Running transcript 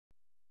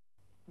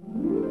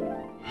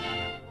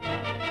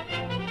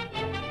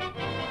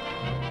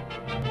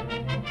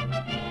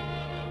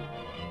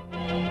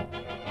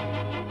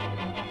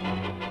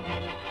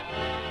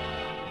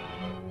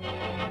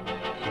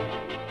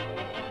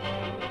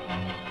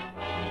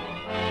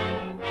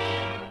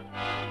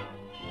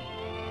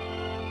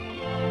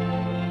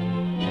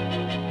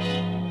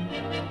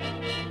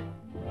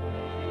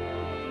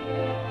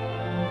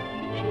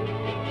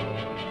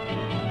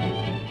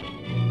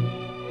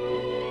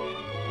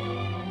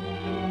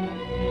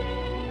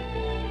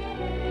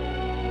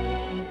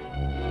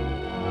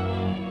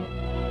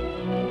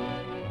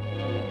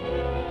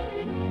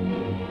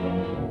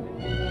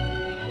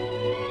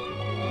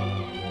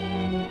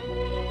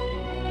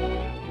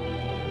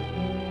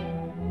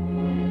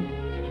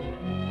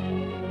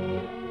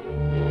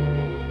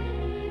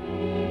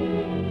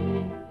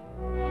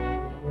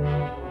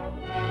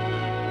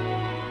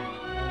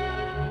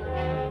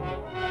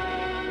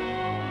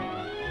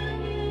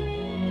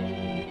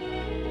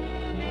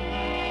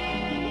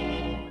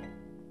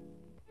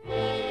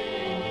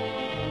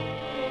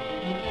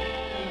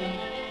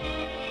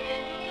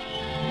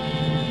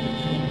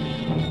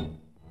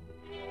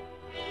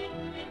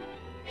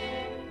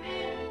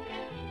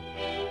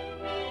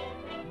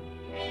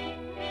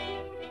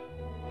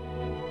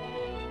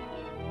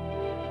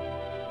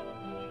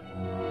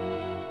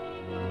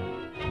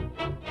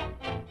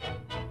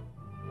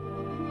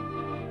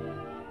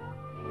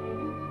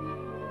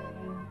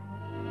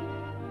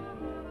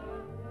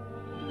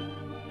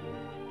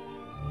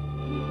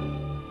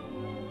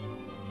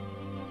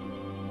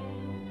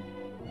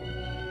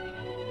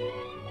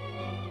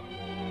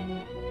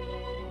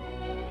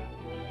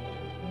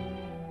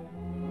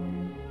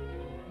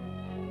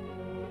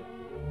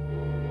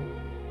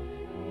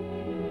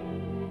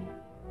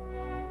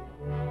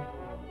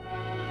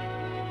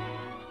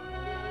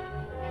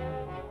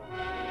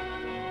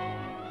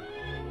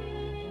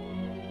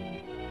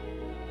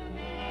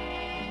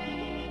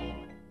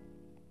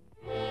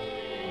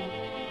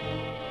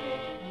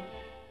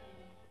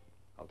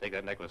take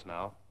that necklace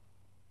now.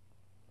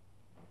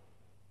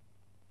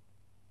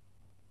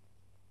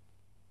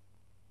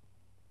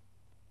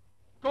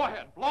 Go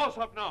ahead, blow us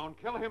up now and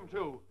kill him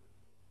too.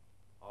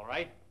 All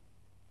right.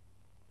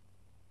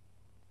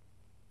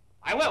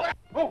 I will.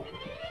 Oh!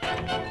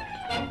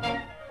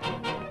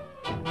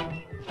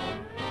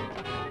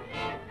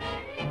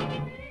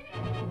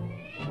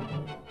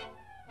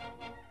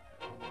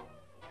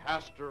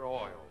 Castor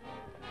oil.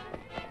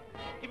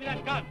 Give me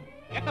that gun.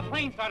 Get the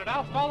plane started.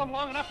 I'll stall them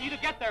long enough for you to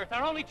get there. It's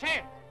our only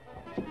chance.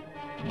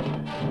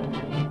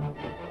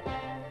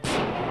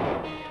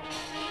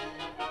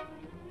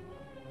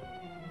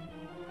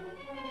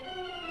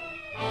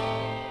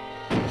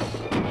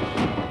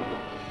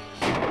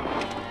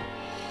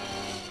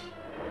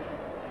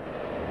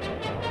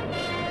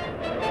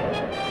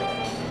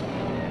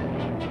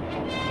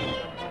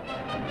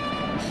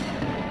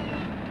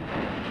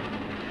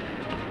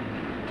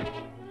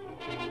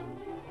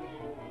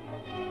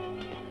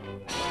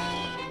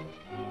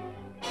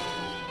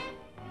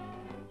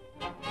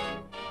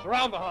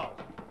 Surround the house.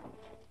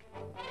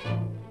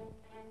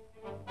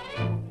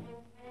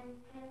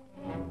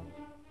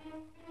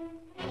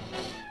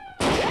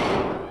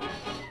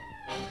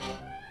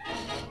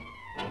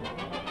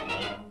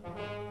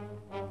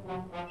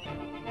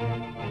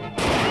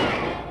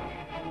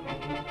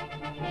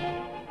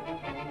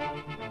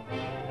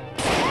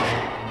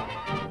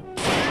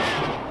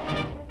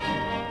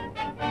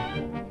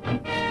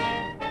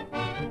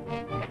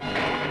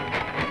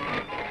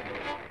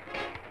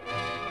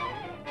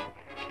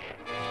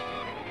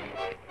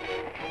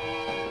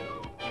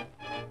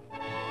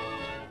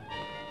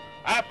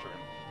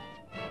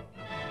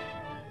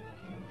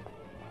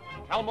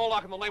 Tell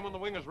Moloch and the lame when the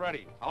wing is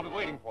ready. I'll be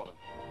waiting for them.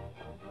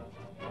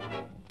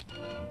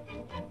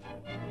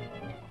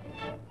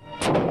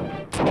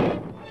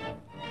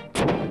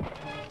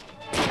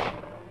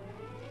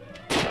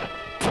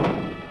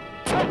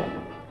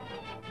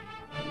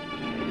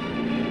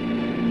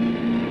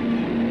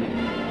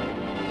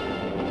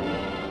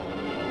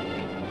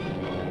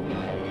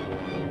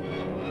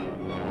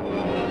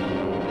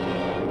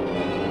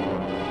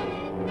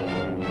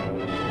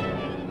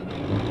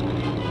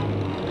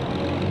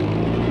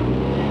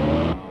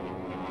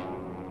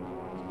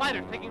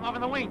 Taking off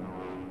in the wing.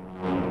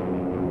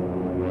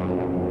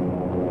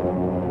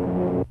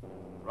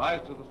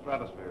 Rise to the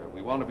stratosphere.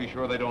 We want to be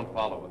sure they don't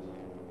follow us.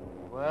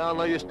 Well,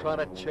 no use trying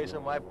to chase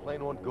them. My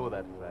plane won't go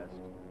that fast.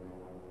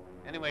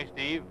 Anyway,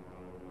 Steve,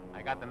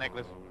 I got the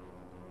necklace.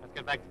 Let's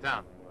get back to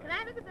town. Can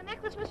I look at the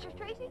necklace, Mr.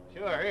 Tracy?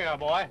 Sure, here,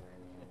 boy.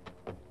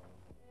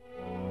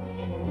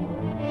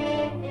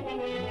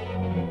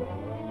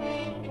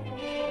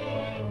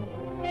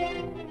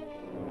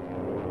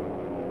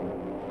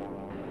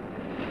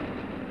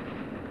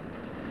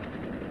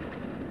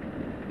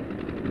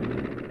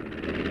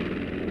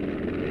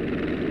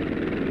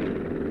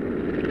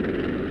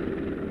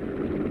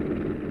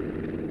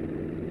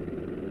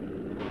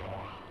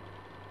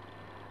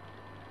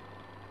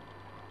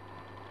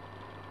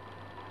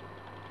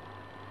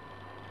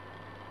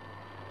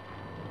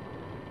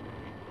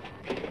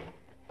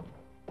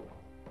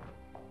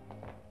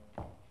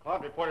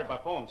 Todd reported by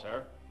phone,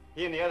 sir.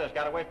 He and the others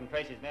got away from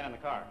Tracy's men in the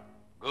car.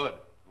 Good.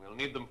 We'll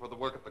need them for the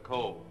work at the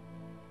cove.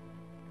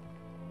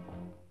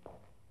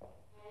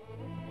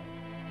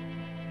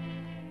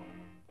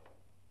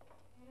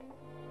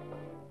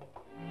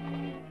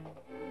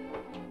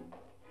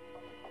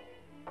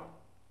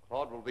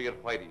 Claude will be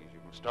at Whitey's. You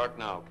can start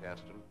now,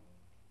 Caston.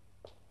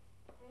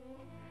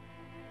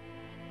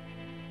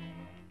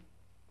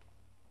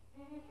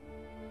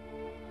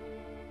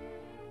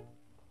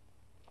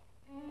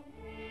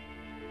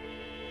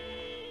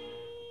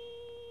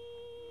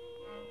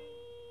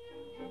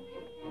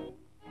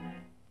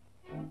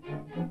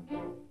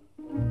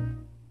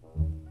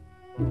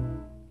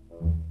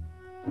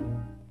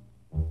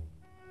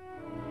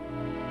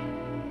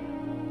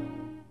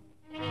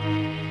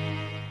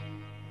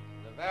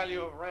 The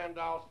value of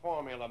Randolph's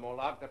formula,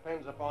 Moloch,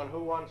 depends upon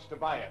who wants to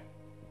buy it.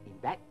 In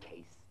that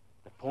case,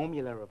 the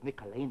formula of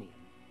Nicolanium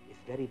is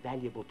very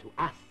valuable to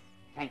us,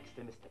 thanks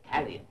to Mr.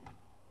 Callion.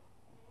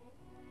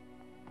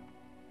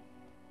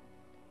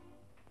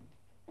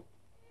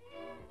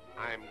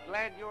 I'm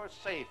glad you're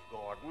safe,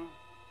 Gordon,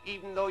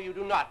 even though you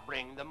do not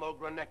bring the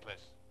Mogra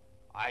necklace.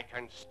 I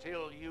can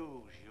still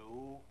use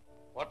you.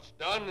 What's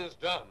done is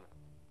done.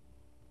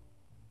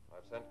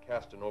 I've sent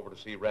Caston over to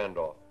see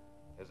Randolph.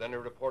 Has any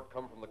report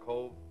come from the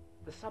cove?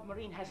 The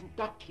submarine hasn't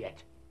docked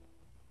yet.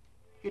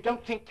 You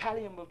don't think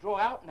Callion will draw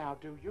out now,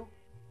 do you?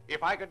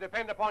 If I could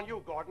depend upon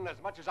you, Gordon, as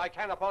much as I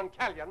can upon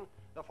Callion,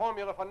 the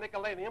formula for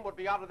Nicolanium would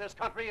be out of this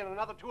country in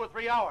another 2 or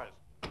 3 hours.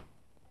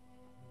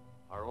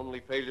 Our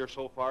only failure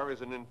so far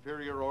is an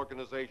inferior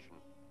organization.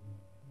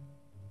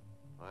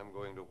 I'm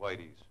going to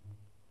Whitey's.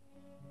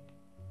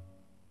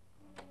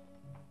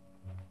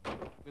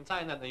 You can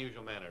sign that in the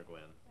usual manner,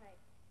 Gwen. Right.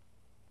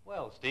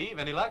 Well, Steve,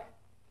 any luck?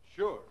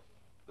 Sure.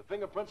 The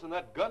fingerprints on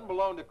that gun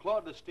belong to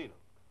Claude Destino.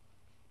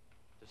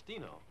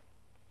 Destino.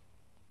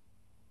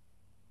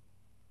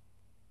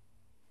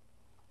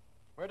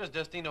 Where does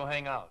Destino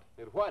hang out?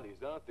 At Whitey's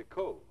down at the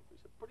Cove. He's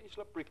a pretty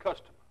slippery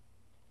customer.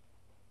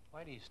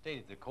 Why do you stay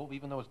at the Cove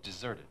even though it's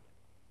deserted?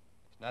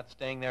 He's not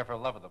staying there for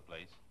love of the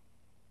place.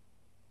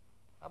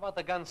 How about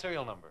the gun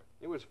serial number?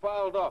 It was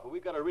filed off, and we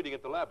got a reading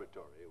at the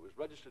laboratory. It was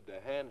registered to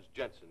Hans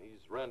Jensen.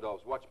 He's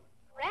Randolph's watchman.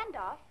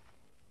 Randolph?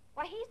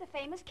 Why, he's the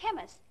famous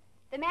chemist.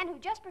 The man who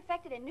just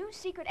perfected a new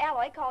secret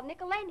alloy called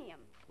nickelanium.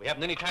 We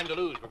haven't any time to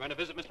lose. We're going to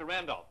visit Mr.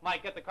 Randolph.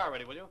 Mike, get the car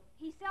ready, will you?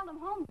 He's seldom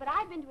home, but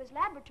I've been to his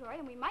laboratory,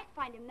 and we might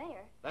find him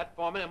there. That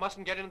foreman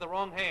mustn't get into the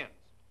wrong hands.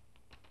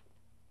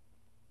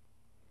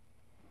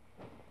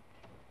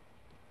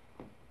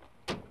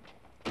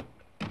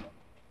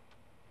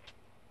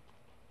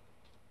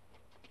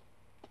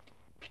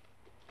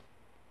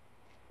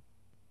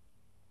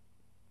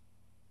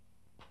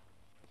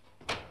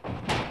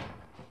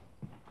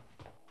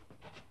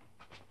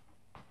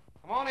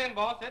 Come on in,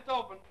 boss. It's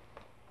open.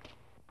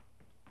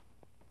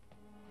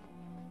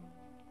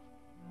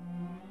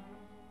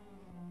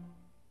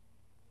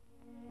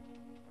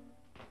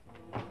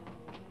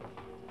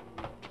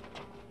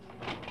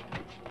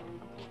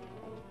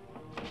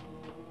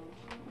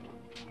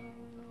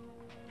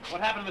 What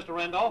happened, Mr.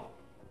 Randolph?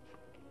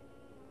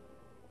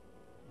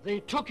 They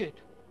took it.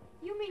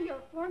 You mean your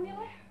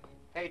formula?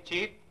 Hey,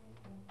 Chief.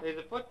 There's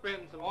a footprint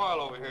and some oil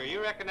over here.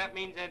 You reckon that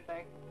means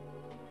anything?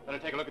 Better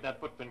take a look at that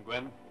footprint,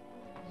 Gwen.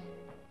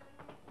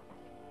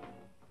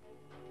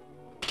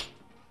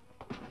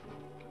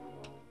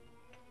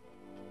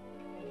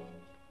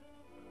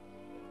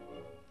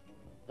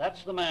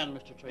 That's the man,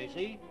 Mr.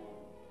 Tracy.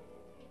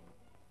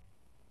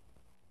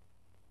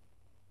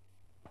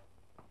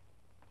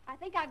 I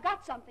think I've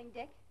got something,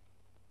 Dick.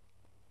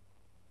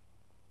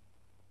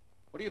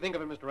 What do you think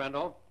of it, Mr.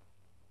 Randolph?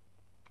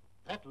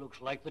 That looks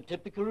like the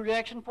typical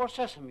reaction for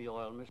sesame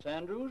oil, Miss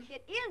Andrews.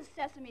 It is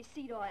sesame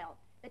seed oil.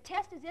 The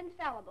test is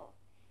infallible.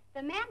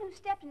 The man who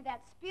stepped into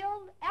that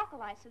spilled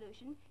alkali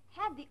solution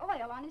had the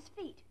oil on his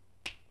feet.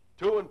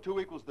 2 and 2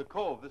 equals the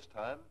Cove this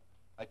time.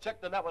 I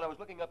checked on that when I was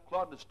looking up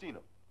Claude Destino.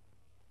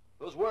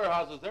 Those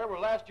warehouses there were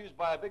last used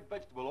by a big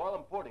vegetable oil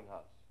importing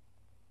house.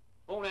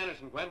 Phone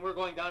Anderson, Gwen. We're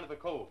going down to the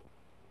Cove.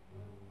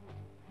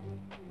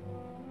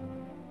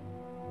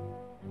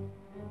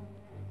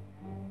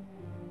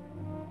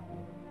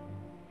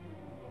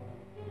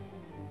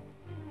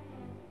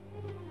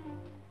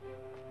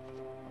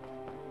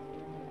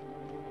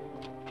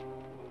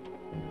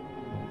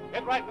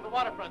 Get right for the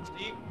waterfront,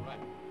 Steve. Right.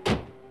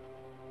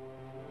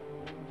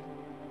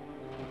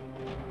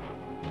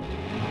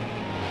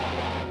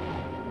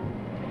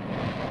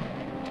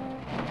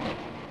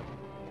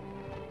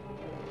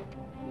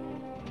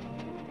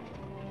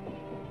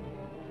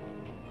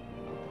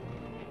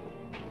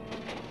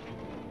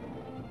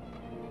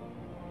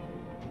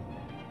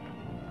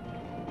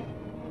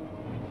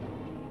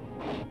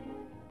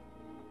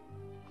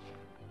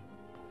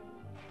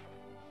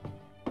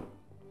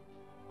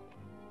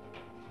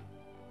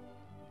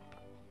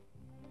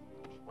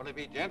 What'll it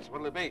be, gents?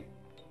 What'll it be?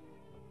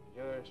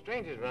 You're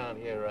strangers around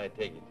here, I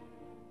take it.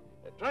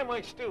 Try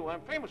my stew. I'm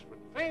famous for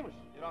it. Famous.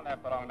 You don't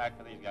have to long back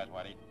for these guys,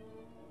 Whitey.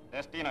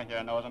 Destino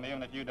here knows them,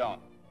 even if you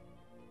don't.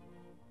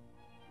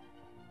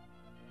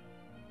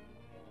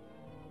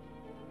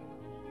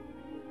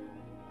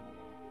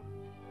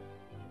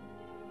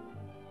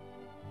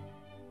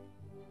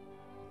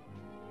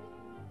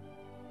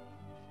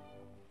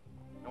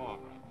 Go on.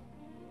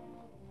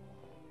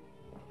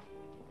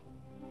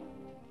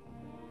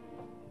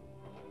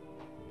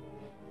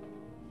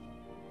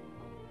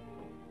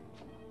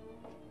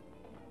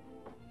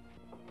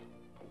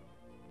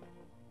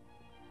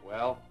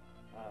 Well?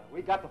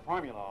 We got the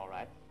formula all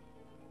right.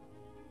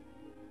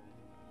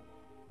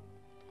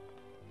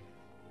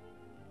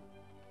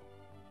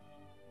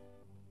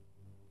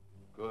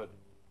 Good.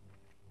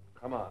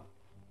 Come on.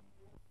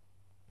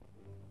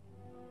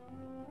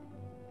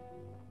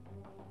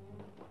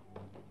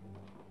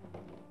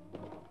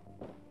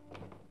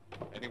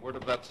 Any word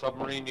of that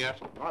submarine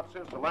yet? Not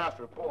since the last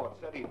report.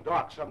 Said he'd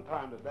dock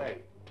sometime today.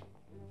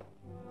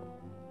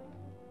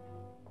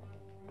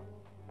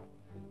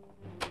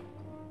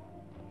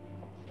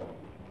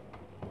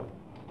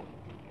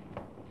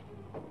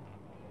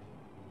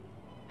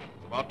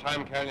 It's about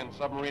time Canyon's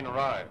submarine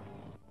arrived.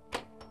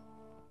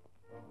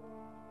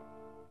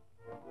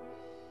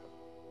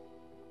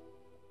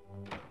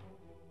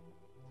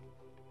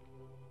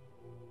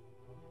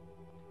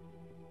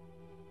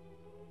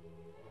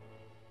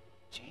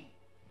 Gee,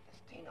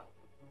 Destino.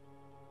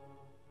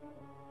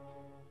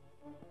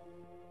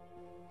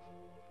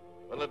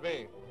 What'll it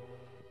be?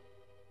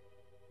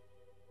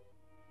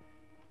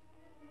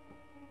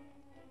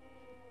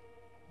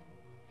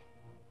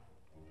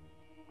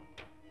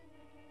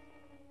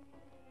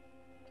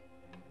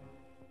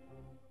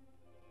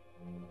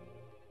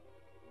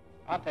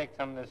 I'll take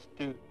some of this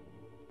stew.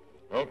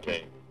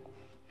 Okay.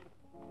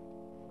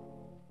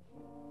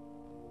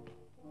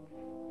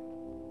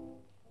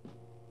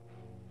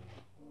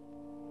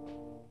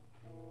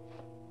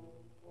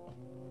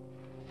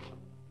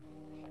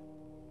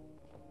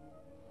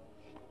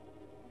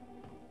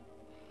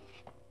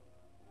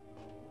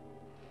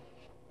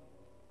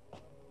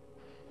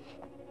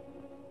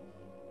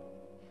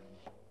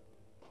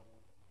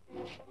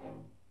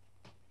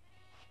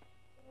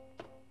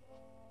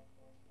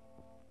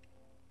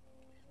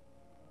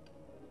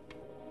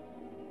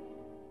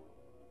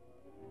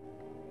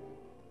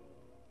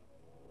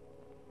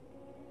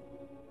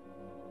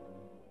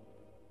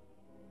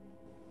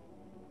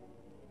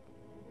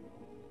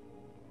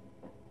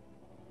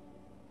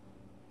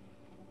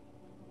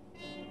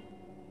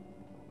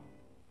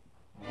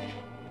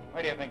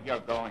 think you're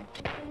going?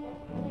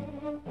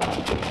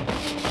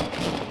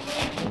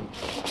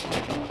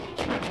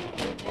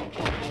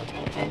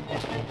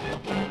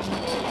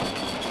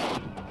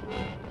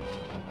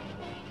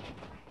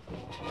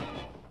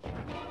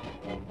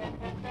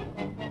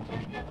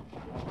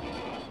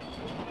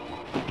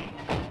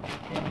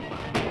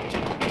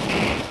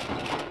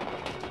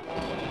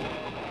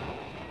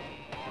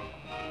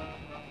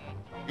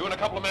 You and a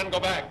couple of men go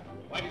back.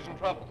 Whitey's in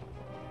trouble.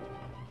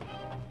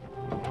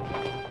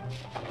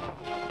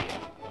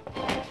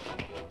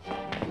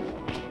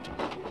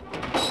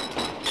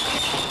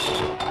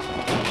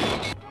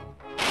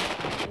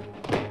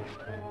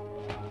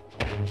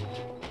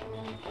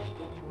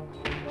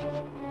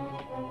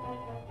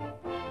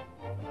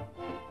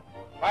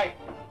 Right.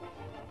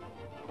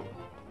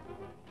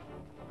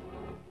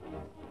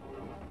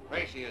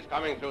 Tracy is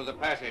coming through the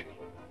passage.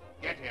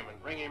 Get him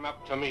and bring him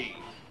up to me.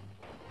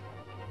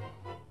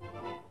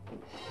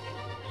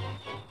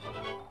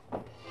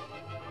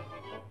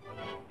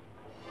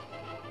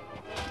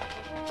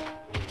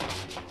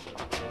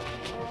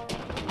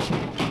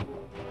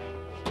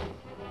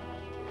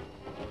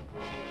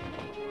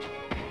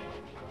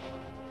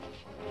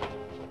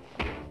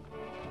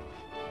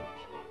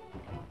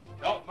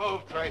 Don't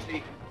move,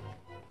 Tracy.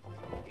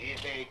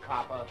 Easy,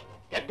 copper.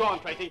 Get going,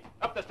 Tracy.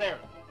 Up the stairs.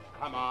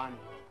 Come on.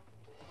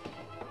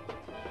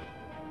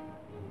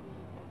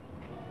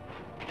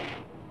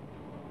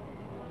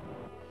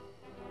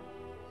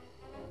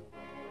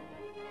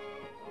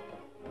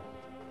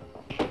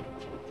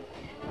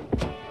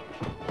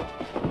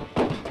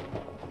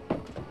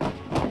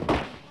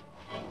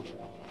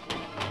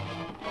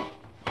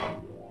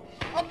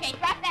 Okay,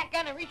 drop that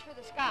gun and reach for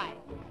the sky.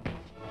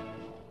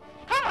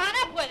 Come on,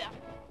 up with him.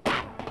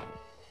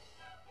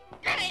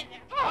 Get in there.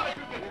 How did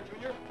you get here,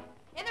 Junior?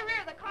 In the rear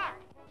of the car.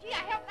 Gee, I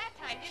helped that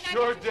time, didn't I?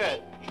 You're Mr.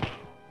 dead.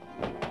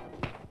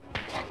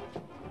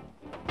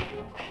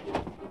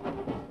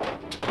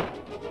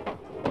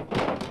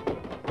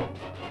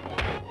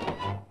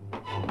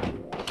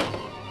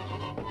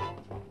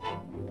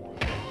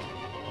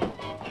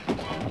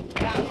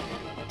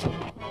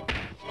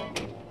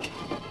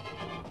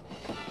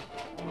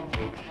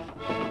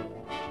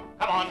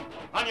 Come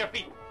on your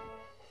feet.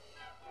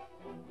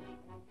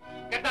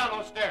 Get down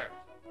those stairs.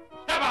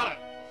 Step on it.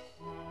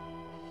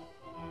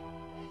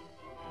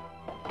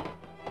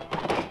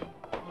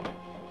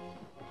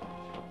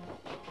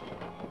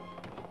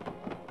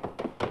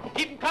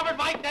 Keep him covered,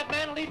 Mike. That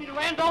man will lead you to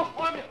Randolph's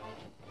formula.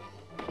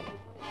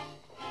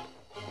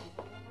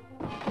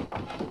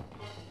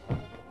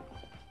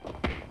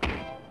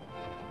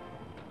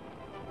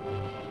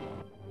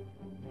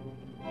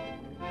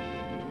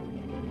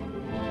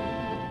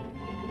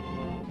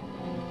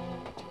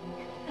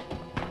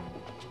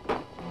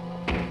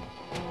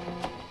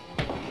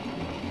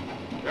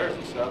 There's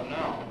the stuff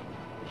now.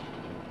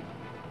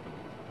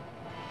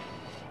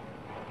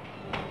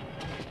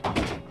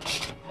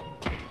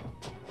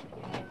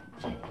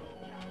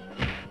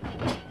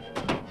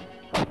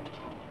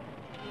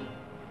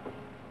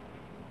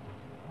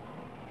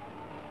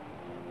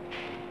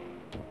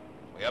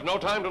 We have no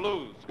time to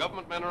lose.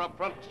 Government men are up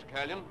front, Mr.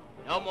 Callion.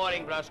 No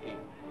morning, Brusky.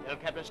 Tell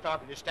Captain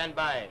Starker to stand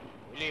by.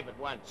 We leave at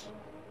once.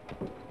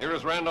 Here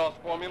is Randolph's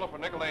formula for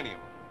nickelanium.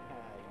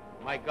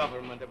 My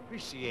government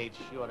appreciates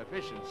your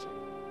efficiency.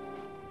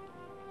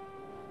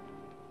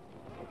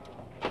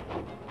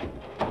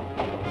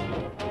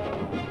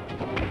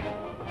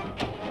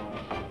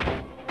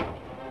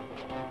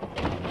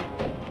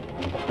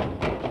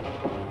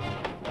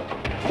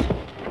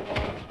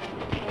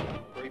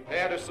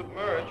 Prepare to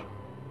submerge.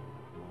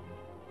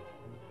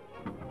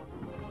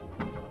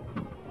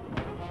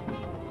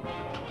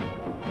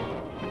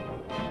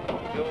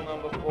 Fill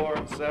number 4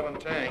 and 7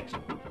 tanks.